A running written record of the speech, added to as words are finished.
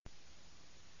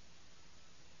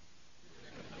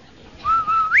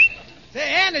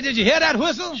Andy, did you hear that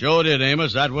whistle? Sure did,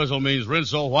 Amos. That whistle means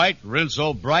Rinso White,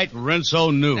 Rinso Bright,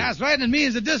 Rinso New. That's right, and it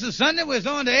means that this is Sunday. We're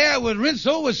on the air with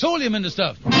Rinso with Solium and the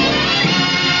stuff. The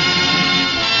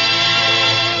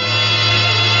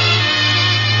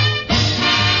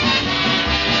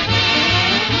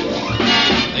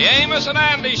Amos and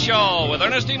Andy Show with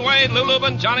Ernestine Wade, Lou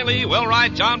Lubin, Johnny Lee, Will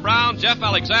Wright, John Brown, Jeff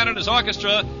Alexander and his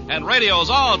orchestra, and radio's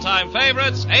all-time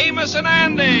favorites, Amos and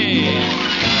Andy.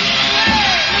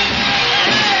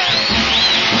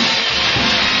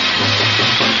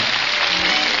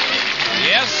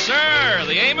 Yes, sir.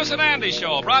 The Amos and Andy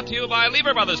Show, brought to you by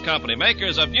Lever Brothers Company,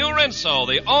 makers of New Rinso,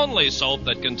 the only soap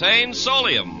that contains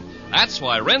Solium. That's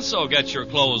why Rinso gets your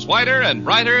clothes whiter and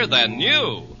brighter than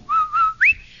new.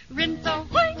 Rinso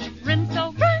white,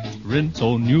 Rinso bright,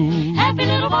 Rinso New. happy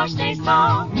little wash day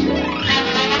song.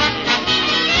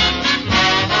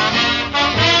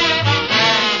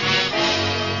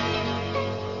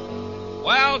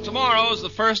 Well, tomorrow's the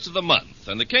first of the month,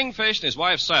 and the Kingfish and his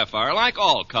wife Sapphire, like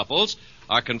all couples,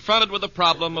 are confronted with the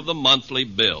problem of the monthly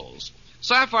bills.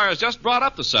 Sapphire has just brought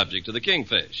up the subject to the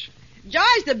Kingfish.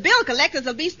 George, the bill collectors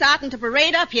will be starting to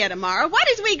parade up here tomorrow. What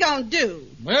is we going to do?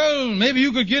 Well, maybe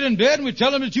you could get in bed and we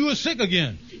tell them that you were sick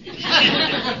again.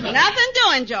 Nothing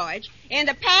doing, George. In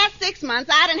the past 6 months,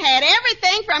 I done had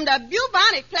everything from the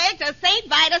bubonic plague to St.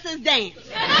 Vitus's dance.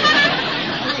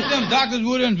 I wish them doctors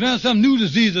would invent some new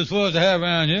diseases for us to have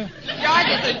around here. George,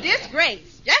 it's a disgrace.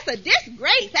 Just a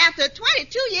disgrace. After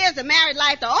 22 years of married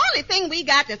life, the only thing we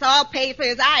got that's all paid for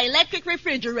is our electric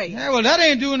refrigerator. Yeah, well, that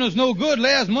ain't doing us no good.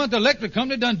 Last month, the electric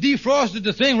company done defrosted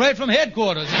the thing right from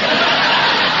headquarters.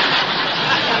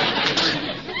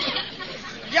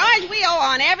 George, we owe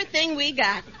on everything we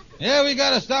got. Yeah, we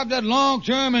got to stop that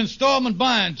long-term installment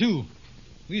buying, too.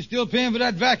 We still paying for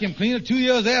that vacuum cleaner 2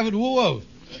 years after the war.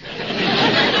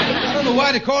 I don't know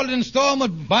why they call it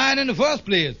installment buying in the first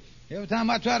place. Every time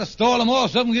I try to stall them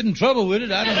off, something get in trouble with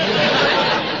it. I don't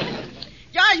know.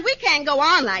 George, we can't go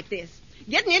on like this.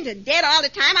 Getting into debt all the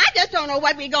time, I just don't know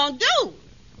what we're going to do.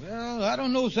 Well, I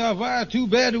don't know, Sapphire. Too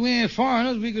bad that we ain't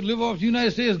foreigners. We could live off the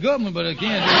United States government, but I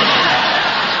can't do it.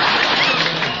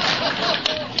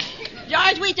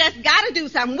 George, we just got to do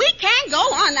something. We can't go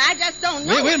on. I just don't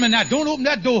know. Wait a minute now. Don't open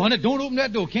that door, honey. Don't open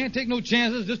that door. Can't take no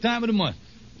chances this time of the month.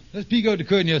 Let's peek out the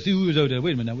curtain here, see who's out there.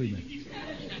 Wait a minute now. Wait a minute.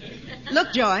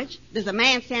 Look, George, there's a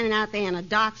man standing out there in a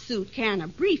dark suit carrying a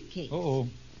briefcase. Uh-oh.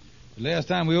 The last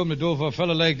time we opened the door for a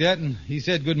fella like that, and he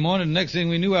said good morning, the next thing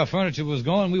we knew, our furniture was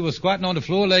gone. We were squatting on the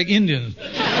floor like Indians.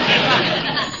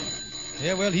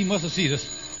 Yeah, well, he must have seen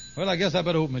us. Well, I guess I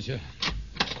better open it, sir.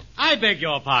 I beg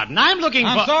your pardon. I'm looking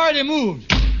for... I'm sorry they moved.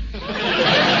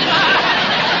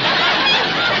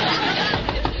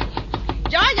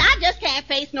 George, I just can't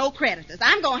face no creditors.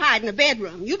 I'm going to hide in the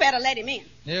bedroom. You better let him in.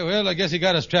 Yeah, well, I guess he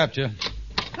got us trapped here.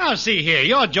 Now, see here.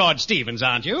 You're George Stevens,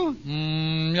 aren't you?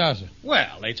 Yes, sir.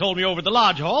 Well, they told me over at the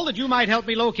lodge hall that you might help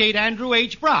me locate Andrew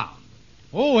H. Brown.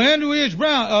 Oh, Andrew H.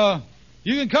 Brown.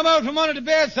 You can come out from under the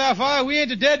bed, Sapphire. We ain't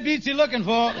the deadbeats you're looking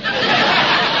for.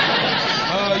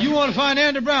 You want to find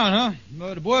Andrew Brown, huh?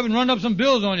 The boy been running up some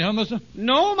bills on you, huh, mister?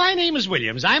 No, my name is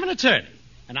Williams. I'm an attorney.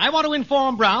 And I want to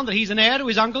inform Brown that he's an heir to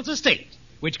his uncle's estate,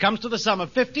 which comes to the sum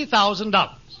of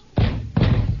 $50,000.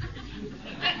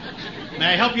 May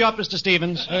I help you up, Mr.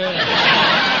 Stevens?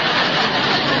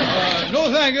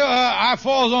 No, thank you. I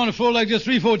falls on the floor like this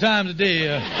 3-4 times a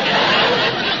day.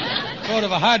 Sort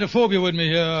of a hydrophobia with me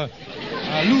here.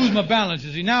 I lose my balance,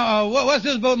 you see. Now, what's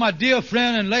this about my dear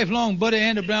friend and lifelong buddy,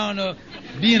 Andrew Brown,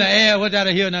 being an heir? What's out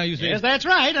of here now, you see? Yes, that's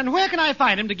right. And where can I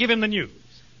find him to give him the news?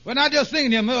 Well, not just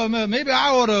thinking here. Maybe I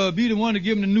ought to be the one to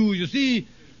give him the news. You see,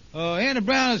 Andrew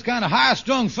Brown is kind of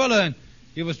high-strung fella, and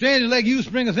if a stranger like you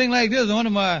spring a thing like this on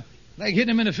him, like hitting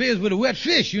him in the face with a wet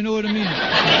fish, you know what I mean?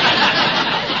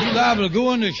 He's liable to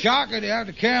go into shock, or they have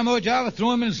to carry him out, Java,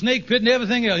 throw him in a snake pit and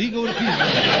everything else. He go to pieces.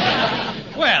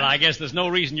 Well, I guess there's no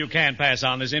reason you can't pass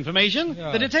on this information.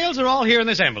 Yeah. The details are all here in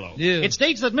this envelope. Yeah. It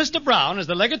states that Mr. Brown is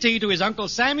the legatee to his uncle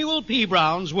Samuel P.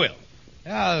 Brown's will.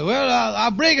 Yeah, well,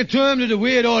 I'll break it to him to the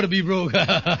way it ought to be broke.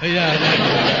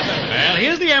 Yeah. Well,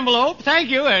 here's the envelope. Thank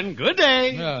you, and good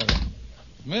day. Yeah.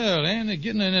 Well, Andy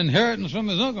getting an inheritance from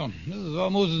his uncle. This is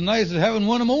almost as nice as having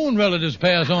one of my own relatives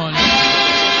pass on.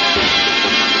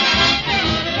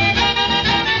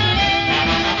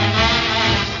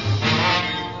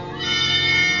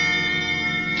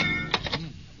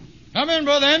 Come in,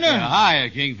 Brother Andy. Hi,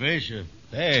 Kingfish.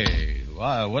 Hey,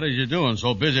 what are you doing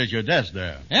so busy at your desk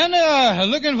there?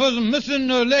 And looking for some missing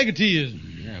legatees.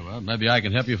 Yeah, well, maybe I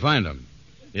can help you find them.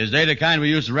 Is they the kind we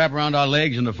used to wrap around our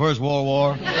legs in the First World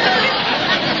War?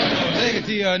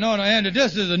 Legatee, no, Andy,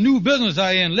 this is a new business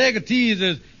I in. Legatees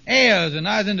is heirs, and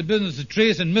I was in the business of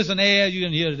tracing missing heirs. You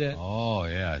didn't hear that? Oh,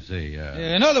 yeah, I see.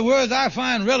 Yeah, in other words, I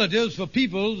find relatives for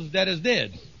people that is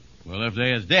dead. Well, if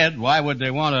they is dead, why would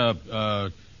they want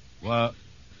to, well,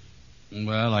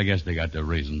 I guess they got their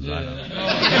reasons. I don't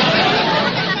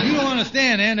know. You don't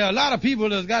understand, and there are a lot of people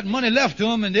that's got money left to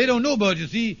them, and they don't know about it, you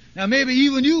see. Now, maybe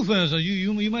even you, for instance,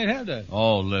 you might have that.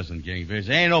 Oh, listen, Kingfish,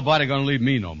 ain't nobody gonna leave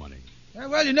me no money. Yeah,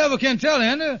 well, you never can tell,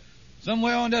 Andy.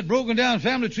 Somewhere on that broken-down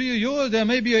family tree of yours, there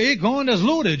may be an acorn that's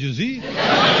loaded, you see.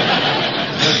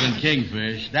 Listen,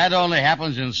 Kingfish, that only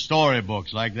happens in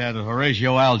storybooks like that of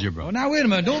Horatio Algebra. Oh, now, wait a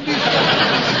minute. Don't be...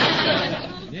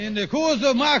 In the course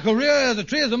of my career as a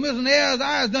tracer of missing heirs,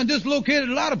 I have done dislocated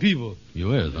a lot of people.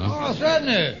 You is, huh? Oh,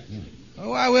 certainly.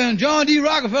 Oh, when John D.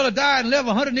 Rockefeller died and left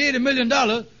 $180 million,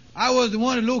 I was the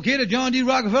one that located John D.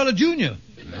 Rockefeller Jr.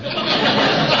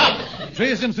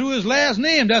 Traced him through his last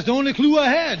name. That's the only clue I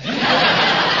had.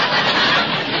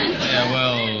 Yeah,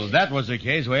 well, that was the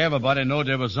case where everybody knew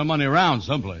there was some money around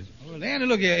someplace. Well, Andy,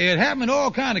 look here. It happened in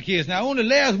all kind of cases. Now, only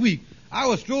last week, I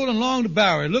was strolling along the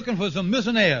Bowery looking for some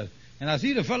missing heirs. And I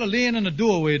see the fellow laying in the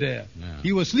doorway there. Yeah.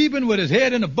 He was sleeping with his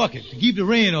head in a bucket to keep the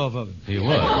rain off of him. He was?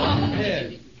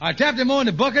 Yeah. I tapped him on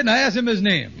the bucket and I asked him his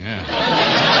name. Yeah.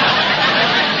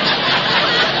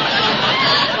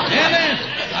 And then,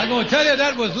 I'm going to tell you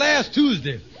that was last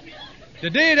Tuesday.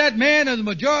 The day that man is a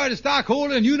majority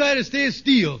stockholder in United States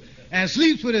Steel and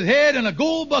sleeps with his head in a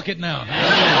gold bucket now.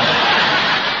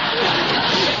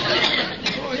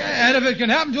 Oh, yeah, and if it can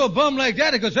happen to a bum like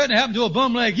that, it could certainly happen to a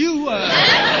bum like you.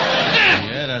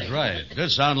 Yeah, that's right.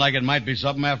 This sounds like it might be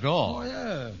something after all. Oh,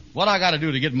 yeah. What I got to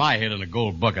do to get my head in a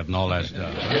gold bucket and all that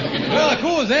stuff? Well, of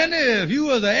course, Andy, if you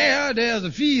was the heir, there's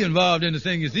a fee involved in the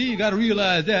thing, you see. You got to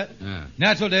realize that. Yeah.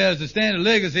 Natural, there's the standard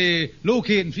legacy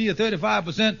locating fee of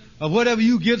 35% of whatever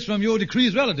you get from your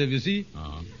decreased relative, you see.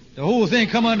 Uh-huh. The whole thing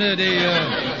come under the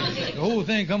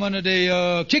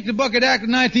Kick the Bucket Act of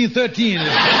 1913.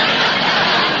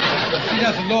 See,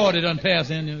 that's a law that done pass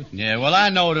in. Yeah, well, I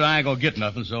know that I ain't gonna get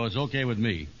nothing, so it's okay with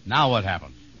me. Now what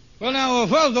happened? Well, now,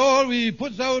 first of all, we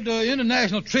puts out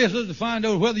international tracers to find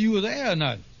out whether you was the heir or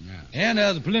not. Yeah. And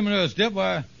as a preliminary step,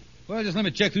 just let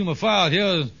me check through my files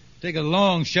here, take a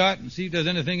long shot and see if there's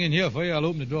anything in here for you. I'll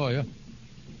open the drawer here.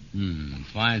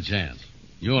 Fine chance.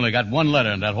 You only got one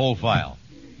letter in that whole file.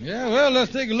 Yeah, well,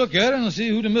 let's take a look at it and see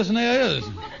who the missing heir is.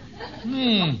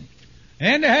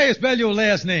 Andy, how you spell your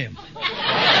last name?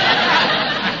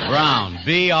 Brown.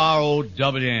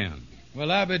 B-R-O-W-N. Well,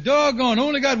 I be doggone.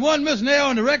 Only got one missing heir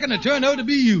on the record and it turned out to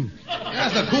be you.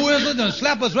 That's a coincidence and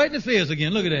slap us right in the face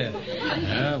again. Look at that.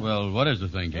 Yeah, well, what is the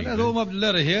thing, Well, King? let's open up the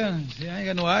letter here. See, I ain't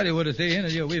got no idea what to say in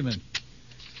it. Here, wait a minute.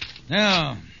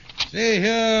 Now, say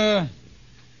here,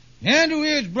 Andrew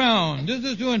H. Brown, this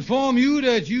is to inform you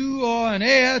that you are an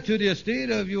heir to the estate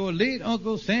of your late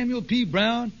uncle Samuel P.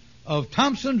 Brown of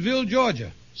Thompsonville,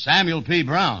 Georgia. Samuel P.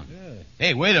 Brown. Yeah.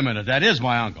 Hey, wait a minute. That is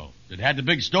my uncle. That had the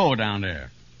big store down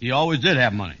there. He always did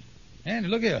have money. Andy,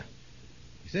 look here.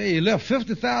 You say he left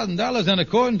 $50,000, and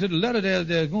according to the letter,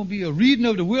 there's going to be a reading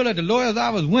of the will at the lawyer's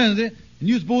office Wednesday, and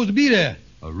you're supposed to be there.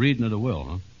 A reading of the will,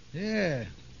 huh? Yeah.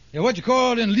 Yeah, what you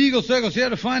call in legal circles here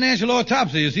the financial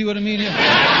autopsy. You see what I mean here?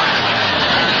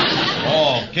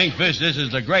 Oh, Kingfish, this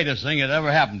is the greatest thing that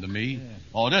ever happened to me. Yeah.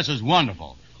 Oh, this is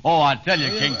wonderful. Oh, I tell you,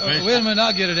 Kingfish. Wait a minute,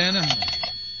 I'll get it, Andy.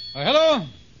 Hello?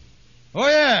 Oh,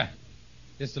 yeah.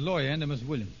 It's the lawyer, Andy, Mr.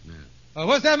 Williams. Yeah.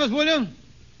 What's that, Miss Williams?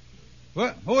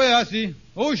 What? Oh, yeah, I see.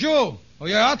 Oh, sure. Oh,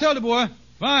 yeah, I'll tell the boy.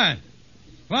 Fine.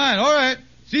 All right.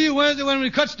 See you Wednesday when we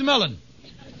cuts the melon.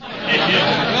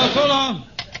 Well, so long.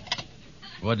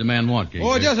 What the man want, Kingfish?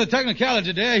 Oh, just a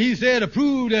technicality there. He said to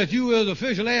prove that you was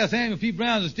official heir Samuel P.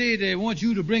 Brown's estate, they want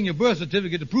you to bring your birth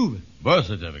certificate to prove it. Birth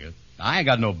certificate? I ain't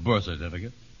got no birth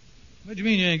certificate. What do you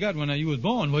mean you ain't got one? Now, you was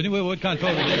born, wasn't you? What kind of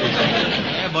talk is that?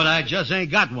 Yeah, but I just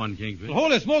ain't got one, Kingfish. Well,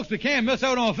 holy smokes, we can't miss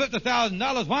out on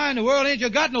 $50,000. Why in the world ain't you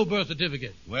got no birth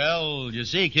certificate? Well, you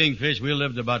see, Kingfish, we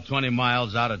lived about 20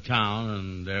 miles out of town,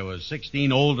 and there was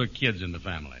 16 older kids in the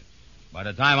family. By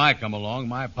the time I come along,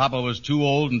 my papa was too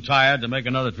old and tired to make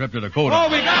another trip to Dakota. Oh,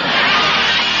 we got...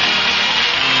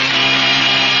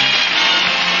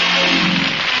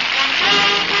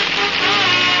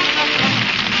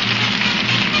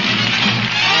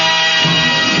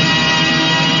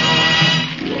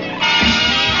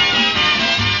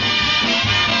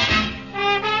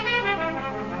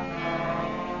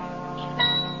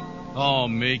 Oh,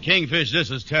 me. Kingfish, this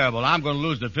is terrible. I'm going to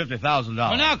lose the $50,000.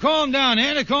 Well, now, calm down,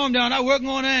 Andy. Calm down. I'm working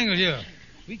on angles here.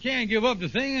 We can't give up the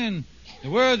thing, and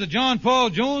the words of John Paul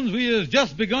Jones, we has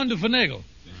just begun to finagle.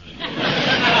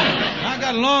 I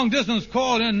got a long-distance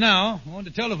call in now on the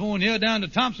telephone here down to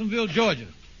Thompsonville, Georgia.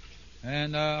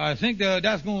 And I think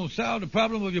that's going to solve the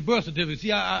problem of your birth certificate.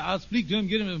 See, I'll speak to him,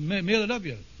 get him to mail it up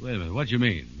here. Wait a minute, what you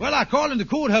mean? Well, I called in the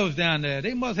courthouse down there.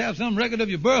 They must have some record of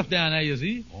your birth down there, you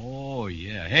see. Oh,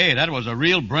 yeah. Hey, that was a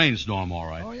real brainstorm, all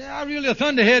right. Oh, yeah, I really a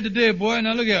thunderhead today, boy.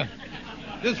 Now, look here.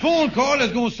 This phone call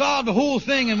is going to solve the whole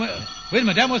thing. And wait a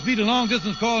minute, that must be the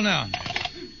long-distance call now.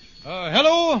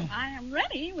 Hello? I am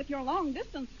ready with your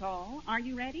long-distance call. Are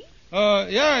you ready?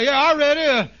 Yeah, I'm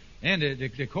ready. And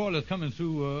the call is coming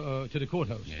through to the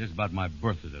courthouse. Yeah, it's about my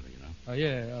birth certificate, huh?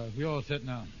 We all set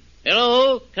now.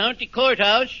 Hello, County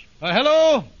Courthouse.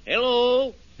 Hello?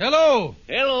 Hello. Hello?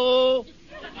 Hello.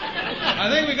 I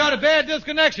think we got a bad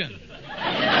disconnection.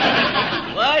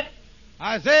 What?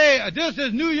 I say, this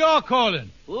is New York calling.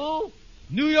 Who?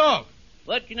 New York.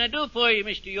 What can I do for you,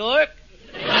 Mr. York?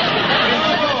 No,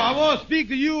 I want to speak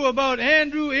to you about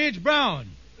Andrew H. Brown.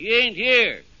 He ain't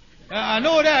here. I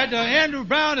know that. Andrew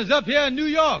Brown is up here in New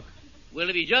York. Well,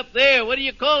 if he's up there, what are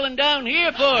you calling down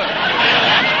here for? Oh,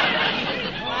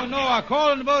 no, I'm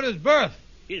calling about his birth.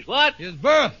 His what? His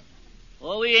birth.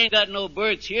 Oh, we ain't got no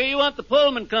births here. You want the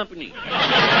Pullman Company. Look,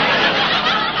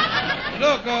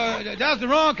 that's the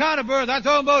wrong kind of birth. I'm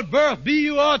talking about birth.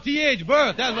 B-U-R-T-H,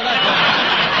 birth. That's what I'm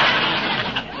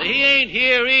talking But he ain't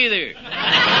here either.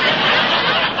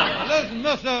 about. Listen,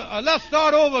 mister, let's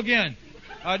start over again.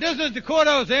 This is the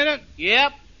courthouse, ain't it?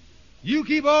 Yep. You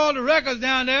keep all the records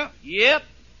down there. Yep.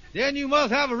 Then you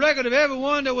must have a record of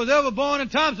everyone that was ever born in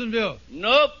Thompsonville.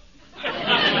 Nope.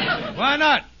 Why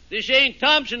not? This ain't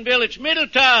Thompsonville, it's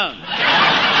Middletown.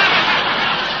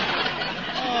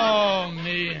 Oh,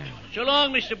 me. So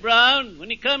long, Mr. Brown. When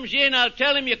he comes in, I'll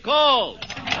tell him you called.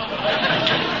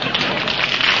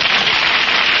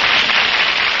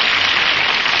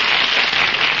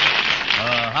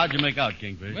 How'd you make out,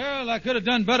 Kingfish? Well, I could have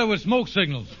done better with smoke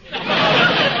signals.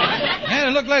 Man,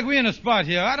 it looked like we in a spot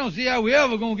here. I don't see how we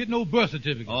ever gonna get no birth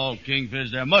certificate. Oh,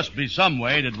 Kingfish, there must be some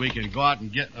way that we can go out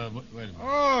and get... wait a minute.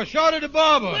 Oh, Shorty the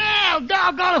barber. Well,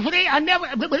 doggone it, I never...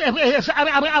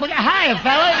 Hi,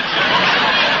 fellas.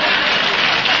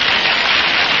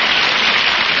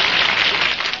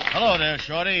 Hello there,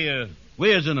 Shorty.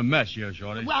 We's in a mess here,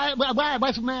 Shorty. Why,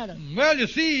 what's the matter? Well, you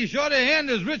see, Shorty and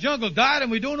his rich uncle died,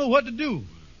 and we don't know what to do.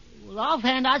 Well,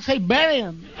 offhand, I'd say bury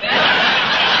him.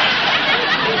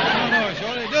 No,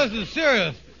 Shorty, this is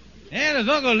serious. And his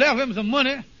uncle left him some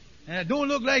money, and it don't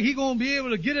look like he gonna be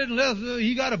able to get it unless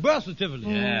he got a birth certificate.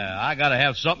 Yeah, I gotta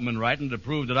have something in writing to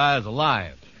prove that I was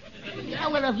alive. Yeah,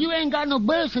 well, if you ain't got no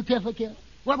birth certificate,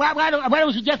 why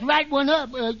don't you just write one up?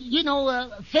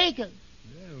 Fake it.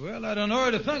 Well, I don't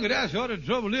already think of that, Shorty. The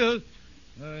trouble is,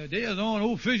 there's on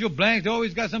official blanks. They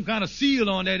always got some kind of seal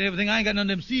on that and everything. I ain't got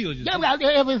none of them seals. Yeah, well,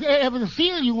 if it's a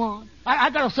seal you want. I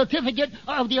got a certificate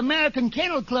of the American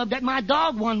Kennel Club that my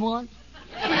dog won once.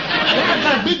 It's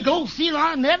got a big gold seal on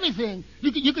it and everything.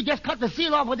 You could just cut the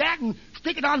seal off with that and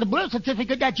stick it on the birth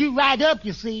certificate that you write up,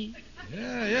 you see.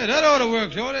 Yeah, that ought to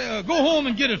work, Shorty. Go home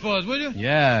and get it for us, will you?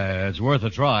 Yeah, it's worth a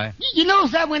try. You know,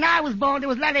 sir, when I was born, there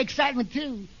was a lot of excitement,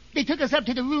 too. They took us up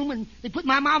to the room, and they put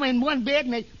my mama in one bed,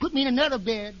 and they put me in another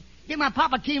bed. Then my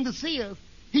papa came to see us.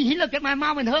 He looked at my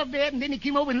mama in her bed, and then he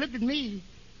came over and looked at me.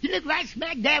 He looked right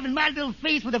smack dab in my little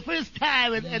face for the first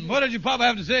time. And what did your papa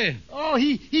have to say? Oh,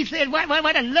 he said, what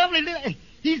a lovely little...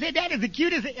 He said, that is the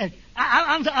cutest...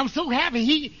 I'm so happy.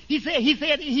 He said,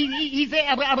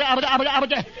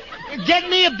 get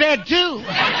me a bed, too.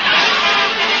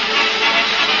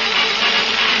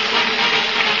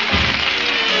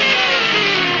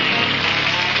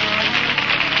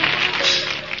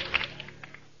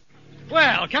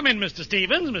 Well, come in, Mr.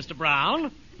 Stevens, Mr.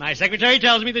 Brown. My secretary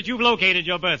tells me that you've located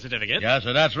your birth certificate. Yeah,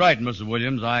 sir, that's right, Mr.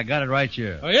 Williams. I got it right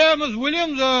here. Yeah, Mr.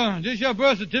 Williams, this your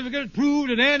birth certificate proved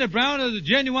that Andy Brown is a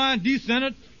genuine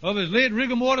descendant of his late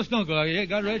rigor mortis uncle. Yeah,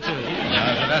 got it right here.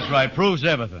 Yeah, sir, that's right. Proves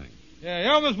everything.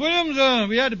 Yeah, Miss Williams,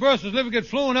 we had the birth certificate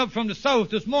flown up from the south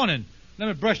this morning. Let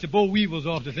me brush the boll weevils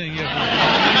off the thing here.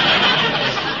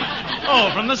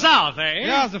 Oh, from the south, eh?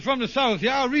 Yeah, sir, from the south.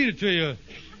 Yeah, I'll read it to you.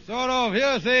 Sort of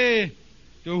here, say...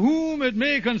 To whom it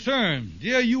may concern,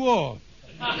 dear you all.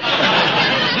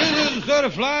 This is to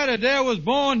certify that there was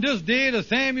born this day to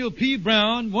Samuel P.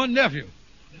 Brown, one nephew.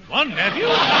 One nephew?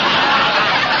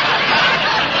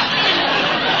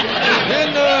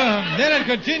 Then it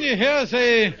continue here,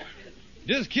 say,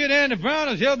 this kid Andy Brown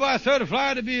is hereby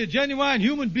certified to be a genuine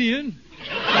human being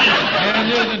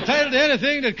and is entitled to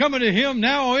anything that cometh to him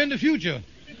now or in the future.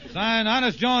 Signed,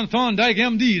 Honest John Thorndike,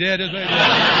 M.D. There it is right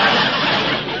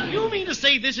there. You mean to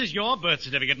say this is your birth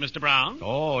certificate, Mr. Brown?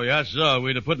 Oh, yes, sir.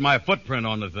 We'd have put my footprint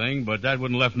on the thing, but that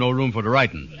wouldn't left no room for the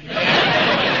writing.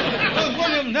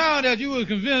 Williams, Now that you were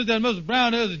convinced that Mr.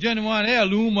 Brown is a genuine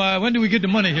heirloom, when do we get the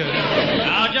money here?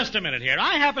 Now, just a minute here.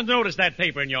 I happen to notice that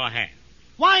paper in your hand.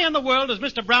 Why in the world does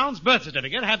Mr. Brown's birth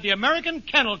certificate have the American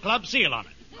Kennel Club seal on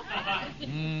it?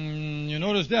 You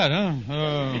noticed that, huh?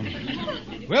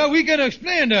 Well, we can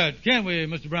explain that, can't we,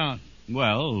 Mr. Brown?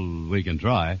 Well, we can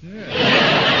try.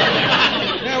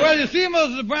 Yeah, well, you see,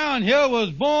 Mr. Brown here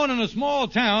was born in a small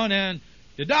town, and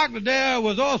the doctor there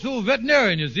was also a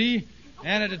veterinarian, you see.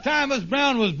 And at the time Mr.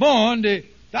 Brown was born, the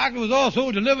doctor was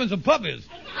also delivering some puppies.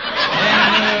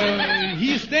 And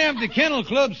he stamped the Kennel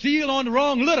Club seal on the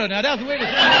wrong litter. Now, that's the way to say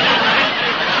it.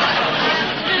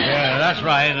 Yeah, that's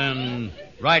right. And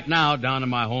right now, down in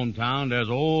my hometown, there's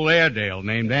old Airedale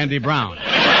named Andy Brown.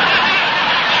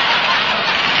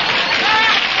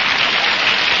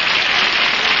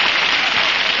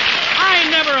 I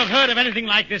never have heard of anything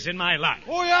like this in my life.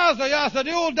 Oh, yes, sir.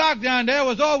 The old doc down there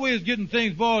was always getting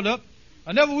things balled up.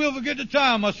 I never will forget the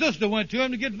time my sister went to him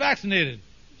to get vaccinated.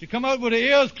 She come out with her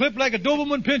ears clipped like a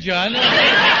Doberman pinscher. I know.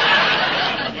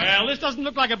 Well, this doesn't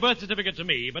look like a birth certificate to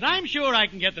me, but I'm sure I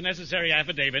can get the necessary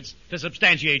affidavits to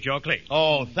substantiate your claim.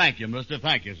 Oh, thank you, mister.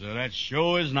 Thank you, sir. That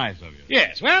sure is nice of you.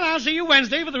 Yes, well, I'll see you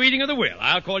Wednesday for the reading of the will.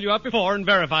 I'll call you up before and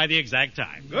verify the exact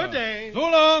time. Good day. So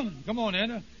long. Come on,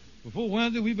 Anna. Before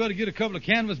Wednesday, we better get a couple of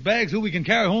canvas bags so we can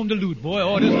carry home the loot, boy.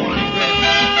 Oh, this one is great.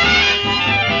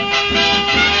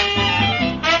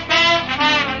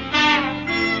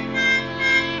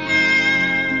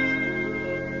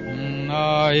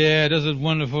 Oh, yeah, this is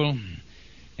wonderful.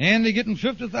 Andy getting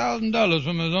 $50,000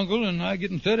 from his uncle, and I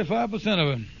getting 35% of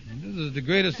it. This is the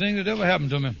greatest thing that ever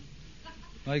happened to me.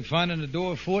 Like finding the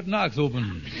door of Fort Knox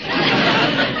open.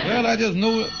 Well, I just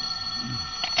know...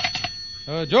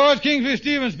 George Kingfish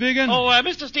Stevens speaking. Oh,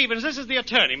 Mr. Stevens, this is the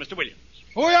attorney, Mr. Williams.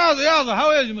 Oh, yes, sir.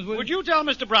 How is you, Miss Williams? Would you tell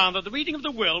Mr. Brown that the reading of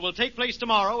the will will take place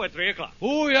tomorrow at 3 o'clock?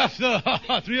 Oh, yes, sir.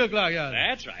 3 o'clock, yes.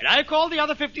 That's right. I called the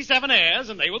other 57 heirs,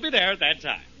 and they will be there at that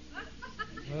time.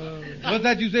 What's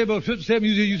that you say about 57?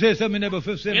 You say something in there about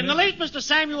 57? In the late Mr.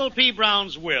 Samuel P.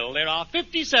 Brown's will, there are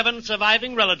 57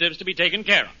 surviving relatives to be taken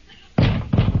care of.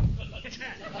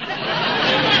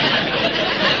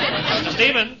 Mr.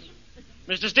 Stevens?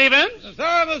 Mr. Stevens?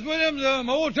 Sorry, Miss Williams.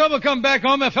 My old trouble come back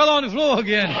on me. I fell on the floor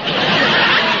again.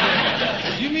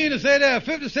 You mean to say there are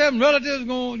 57 relatives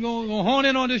going to horn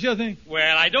in on this here thing?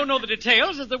 Well, I don't know the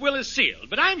details as the will is sealed,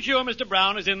 but I'm sure Mr.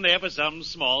 Brown is in there for some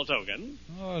small token.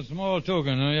 Oh, a small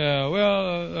token. Yeah.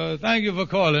 Well, thank you for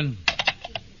calling.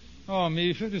 Oh,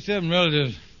 me, 57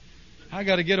 relatives. I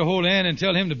got to get a hold of Ann and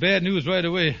tell him the bad news right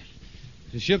away.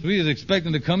 The ship we is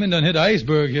expecting to come in done hit an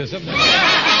iceberg here. Something.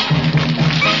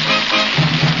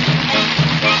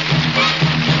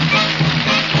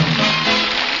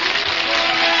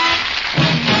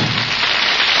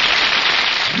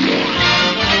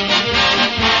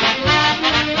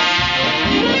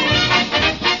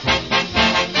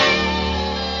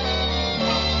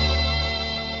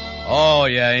 Oh,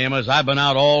 yeah, Amos, I've been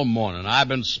out all morning. I've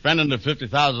been spending the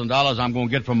 $50,000 I'm going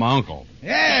to get from my uncle.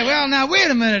 Yeah, well, now, wait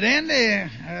a minute,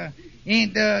 Andy.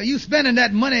 Ain't you spending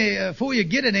that money before you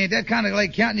get it? Ain't that kind of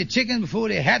like counting your chickens before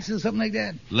they hatch or something like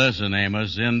that? Listen,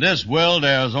 Amos, in this will,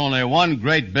 there's only one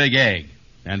great big egg,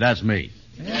 and that's me.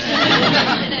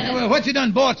 Yeah. Well, what you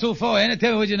done bought so far, Andy?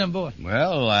 Tell me what you done bought.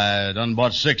 Well, I done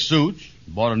bought 6 suits,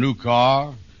 bought a new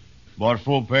car, bought a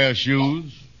full pair of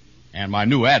shoes, and my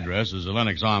new address is the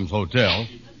Lenox Arms Hotel,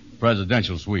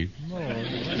 Presidential Suite. Oh,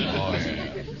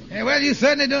 yeah. Yeah, well, you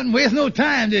certainly didn't waste no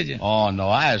time, did you? Oh, no,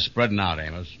 I was spreading out,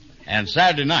 Amos. And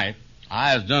Saturday night,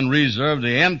 I has done reserved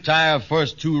the entire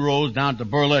first 2 rows down at the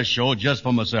burlesque show just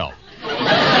for myself.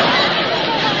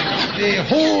 The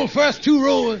whole first 2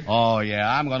 rows? Oh,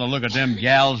 yeah, I'm going to look at them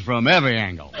gals from every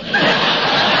angle. Well,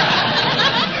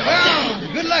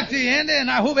 good luck to you, Andy,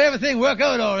 and I hope everything work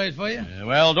out all right for you.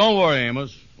 Well, don't worry,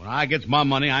 Amos. When I gets my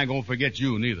money, I ain't going to forget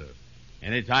you neither.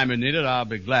 Anytime you need it, I'll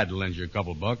be glad to lend you a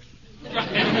couple bucks.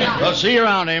 Well, see you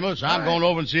around, Amos. I'm going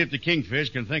over and see if the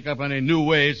Kingfish can think up any new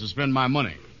ways to spend my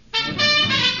money.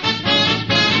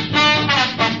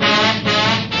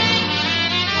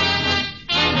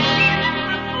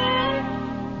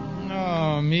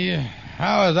 Oh, me.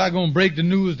 How is I going to break the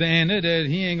news to Andy that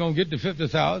he ain't going to get the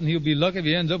 $50,000? He'll be lucky if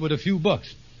he ends up with a few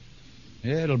bucks.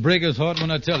 Yeah, it'll break his heart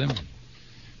when I tell him.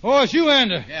 Oh, it's you,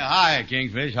 Andy. Yeah, hi,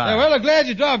 Kingfish. Hi. Yeah, well, I'm glad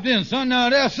you dropped in, son. Now,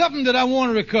 there's something that I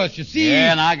want to request. You see...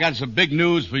 Yeah, and I got some big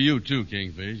news for you, too,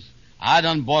 Kingfish. I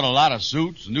done bought a lot of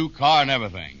suits, new car, and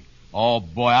everything. Oh,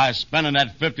 boy, I spending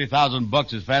that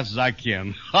 $50,000 as fast as I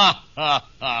can. Ha, ha,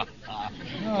 ha, ha.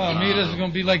 Oh, me, this is going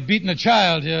to be like beating a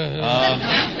child here.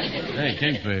 Hey,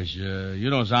 Kingfish, you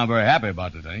don't sound very happy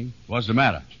about the thing. What's the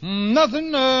matter?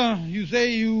 Nothing. You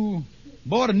say you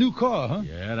bought a new car, huh?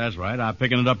 Yeah, that's right. I'm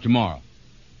picking it up tomorrow.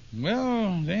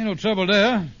 Well, there ain't no trouble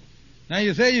there. Now,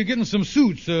 you say you're getting some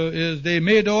suits. Is they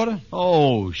made to order?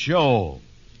 Oh, sure.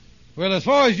 Well, as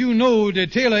far as you know, the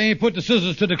tailor ain't put the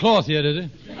scissors to the cloth yet, is he?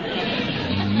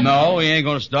 No, he ain't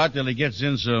going to start till he gets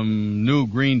in some new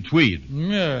green tweed.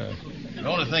 Yeah. The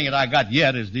only thing that I got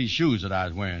yet is these shoes that I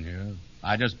was wearing here.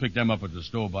 I just picked them up at the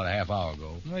store about a half hour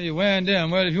ago. Well, you're wearing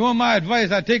them. Well, if you want my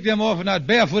advice, I'd take them off and I'd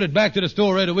barefooted back to the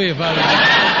store right away if I was...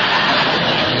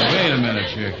 Wait a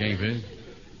minute here, Kingfish.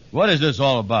 What is this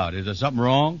all about? Is there something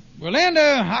wrong? Well, Andy,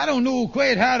 I don't know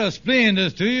quite how to explain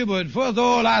this to you, but first of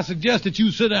all, I suggest that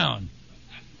you sit down.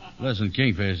 Listen,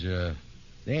 Kingfish, there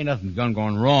ain't nothing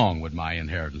going wrong with my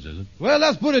inheritance, is it? Well,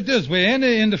 let's put it this way.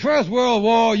 Andy, in the First World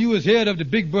War, you was head of the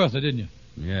Big Bertha, didn't you?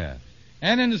 Yeah.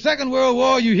 And in the Second World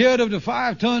War, you heard of the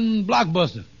 5-ton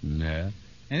blockbuster. Yeah.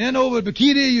 And then over at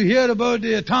Bikini, you heard about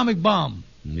the atomic bomb.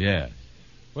 Yeah.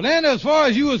 Well, Andy, as far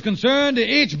as you was concerned, the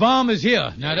H-bomb is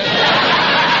here. Now,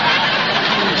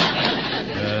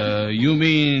 you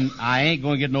mean I ain't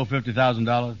going to get no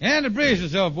 $50,000? Andy, brace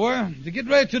yourself, boy. To get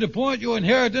right to the point, your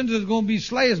inheritance is going to be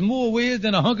sliced more ways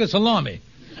than a hunk of salami.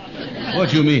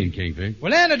 What you mean, Kingfish?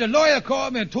 Well, Andy, the lawyer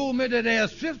called me and told me that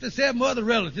there's 57 other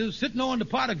relatives sitting on the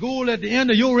pot of gold at the end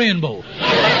of your rainbow.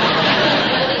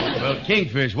 Well,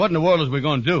 Kingfish, what in the world is we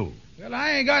going to do? Well,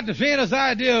 I ain't got the faintest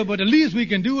idea, but the least we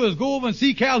can do is go over and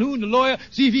see Calhoun, the lawyer,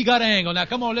 see if he got an angle. Now,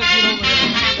 come on, let's get over there.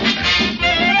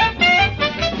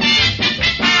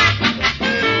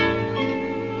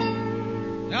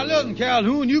 Now, listen,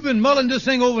 Calhoun, you've been mulling this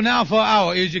thing over now for an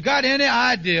hour. Is you got any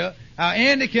idea how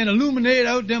Andy can illuminate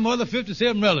out them other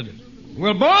 57 relatives?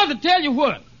 Well, boys, to tell you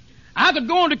what, I could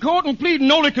go into court and plead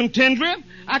noli contendere.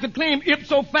 I could claim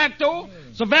ipso facto,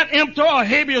 servat emptor, or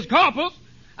habeas corpus.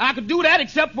 I could do that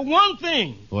except for one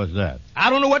thing. What's that? I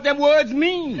don't know what them words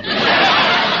mean. Well,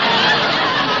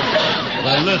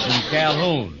 listen,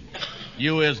 Calhoun,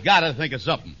 you has got to think of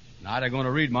something. Now, they're going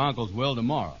to read my uncle's will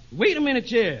tomorrow. Wait a minute,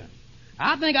 Chair.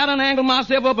 I think I done angled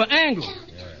myself up an angle.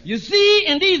 Yeah. You see,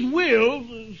 in these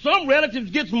wills, some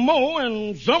relatives gets more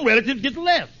and some relatives gets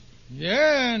less.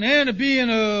 Yeah, and Andy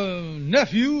being a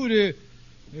nephew,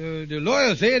 the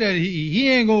lawyer said that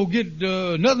he ain't gonna get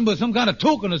nothing but some kind of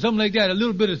token or something like that, a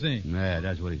little bit of thing. Yeah,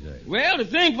 that's what he said. Well, the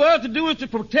thing for us to do is to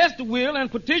protest the will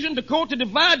and petition the court to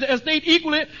divide the estate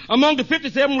equally among the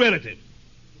 57 relatives.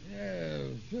 Yeah,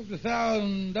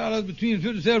 $50,000 between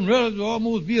 57 relatives will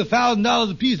almost be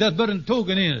 $1,000 apiece. That's better than a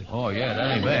token, ain't it? Oh, yeah,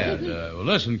 that ain't bad. Well,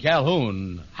 listen,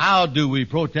 Calhoun, how do we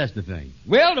protest the thing?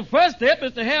 Well, the first step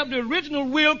is to have the original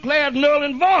will declared null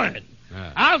and void.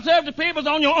 I'll serve the papers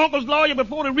on your uncle's lawyer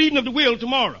before the reading of the will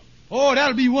tomorrow. Oh,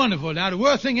 that'll be wonderful. Now, the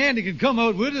worst thing Andy can come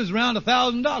out with is around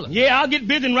 $1,000. Yeah, I'll get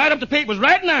busy and write up the papers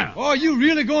right now. Oh, you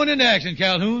really going into action,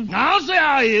 Calhoun? I'll say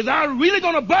I is. I'm really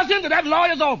going to bust into that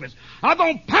lawyer's office. I'm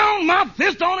going to pound my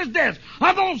fist on his desk.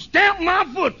 I'm going to stamp my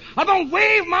foot. I'm going to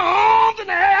wave my arms in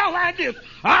the air like this.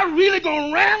 I'm really going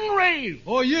to rant and rave.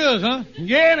 Oh, yes, huh?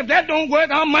 Yeah, and if that don't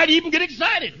work, I might even get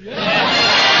excited.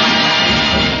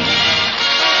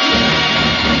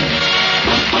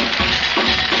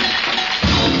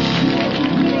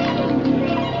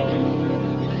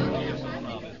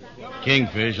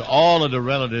 Kingfish, all of the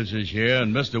relatives is here,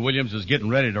 and Mr. Williams is getting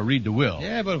ready to read the will.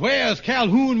 Yeah, but where's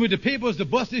Calhoun with the papers to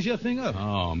bust this here thing up?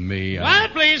 Oh, me.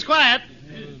 Quiet, please, quiet.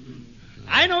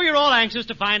 I know you're all anxious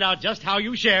to find out just how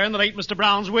you share in the late Mr.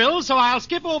 Brown's will, so I'll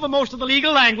skip over most of the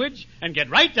legal language and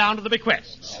get right down to the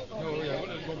bequests.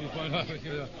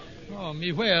 Oh,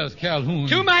 me, where's Calhoun?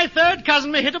 To my third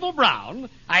cousin, Mehitable Brown,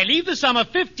 I leave the sum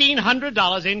of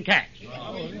 $1,500 in cash.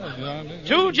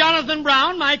 To Jonathan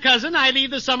Brown, my cousin, I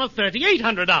leave the sum of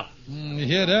 $3,800. You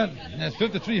hear that? That's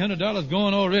 $5,300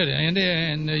 going already, Andy,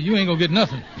 and you ain't gonna get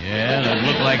nothing. Yeah, that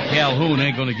look like Calhoun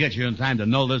ain't gonna get you in time to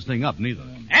null this thing up, neither.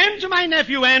 And to my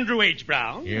nephew, Andrew H.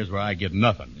 Brown. Here's where I get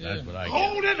nothing. That's what I get.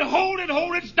 Hold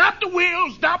it. Stop the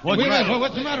will. Stop the will.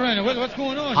 What's the matter, Andy? What's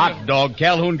going on Hot here? dog,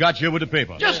 Calhoun got you with the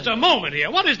paper. Just a moment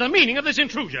here. What is the meaning of this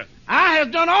intrusion? I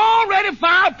have done already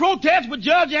filed protests with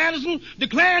Judge Anderson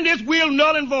declaring this will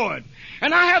null and void.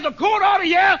 And I have a court order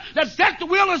here that sets the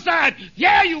will aside.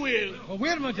 Yeah, you will. Oh,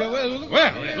 wait a minute.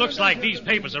 Well, it looks like these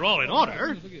papers are all in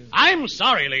order. I'm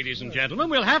sorry, ladies and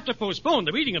gentlemen. We'll have to postpone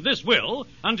the reading of this will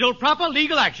until proper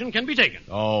legal action can be taken.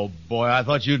 Oh, boy, I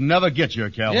thought you'd never get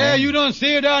your Calhoun. Yeah, you done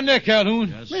stay down there,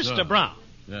 Calhoun. Yes, Mr. Brown,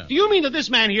 yeah. Do you mean that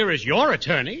this man here is your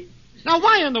attorney? Now,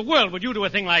 why in the world would you do a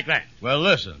thing like that? Well,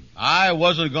 listen, I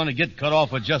wasn't going to get cut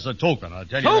off with just a token, I'll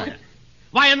tell you Token? that.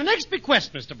 Why, in the next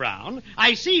bequest, Mr. Brown,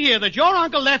 I see here that your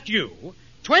uncle left you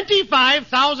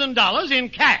 $25,000 in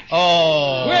cash.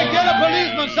 Oh. Quick, get a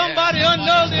policeman. Somebody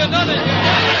unknown the another.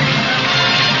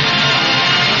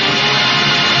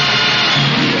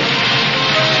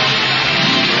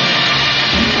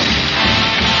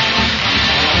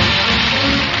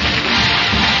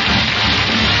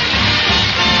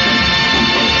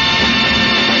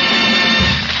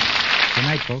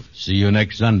 folks. See you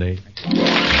next Sunday.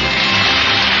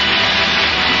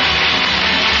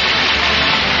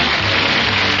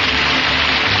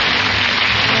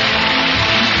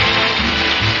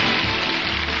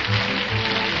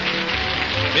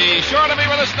 Be sure to be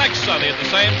with us next Sunday at the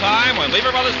same time when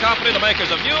Lever Brothers Company, the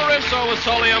makers of new Rinso with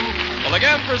Solium, will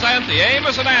again present the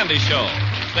Amos and Andy Show.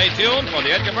 Stay tuned for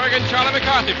the Edgar Bergen Charlie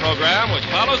McCarthy program, which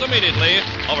follows immediately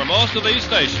over most of these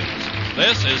stations.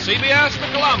 This is CBS, the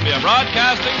Columbia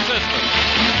Broadcasting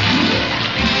System.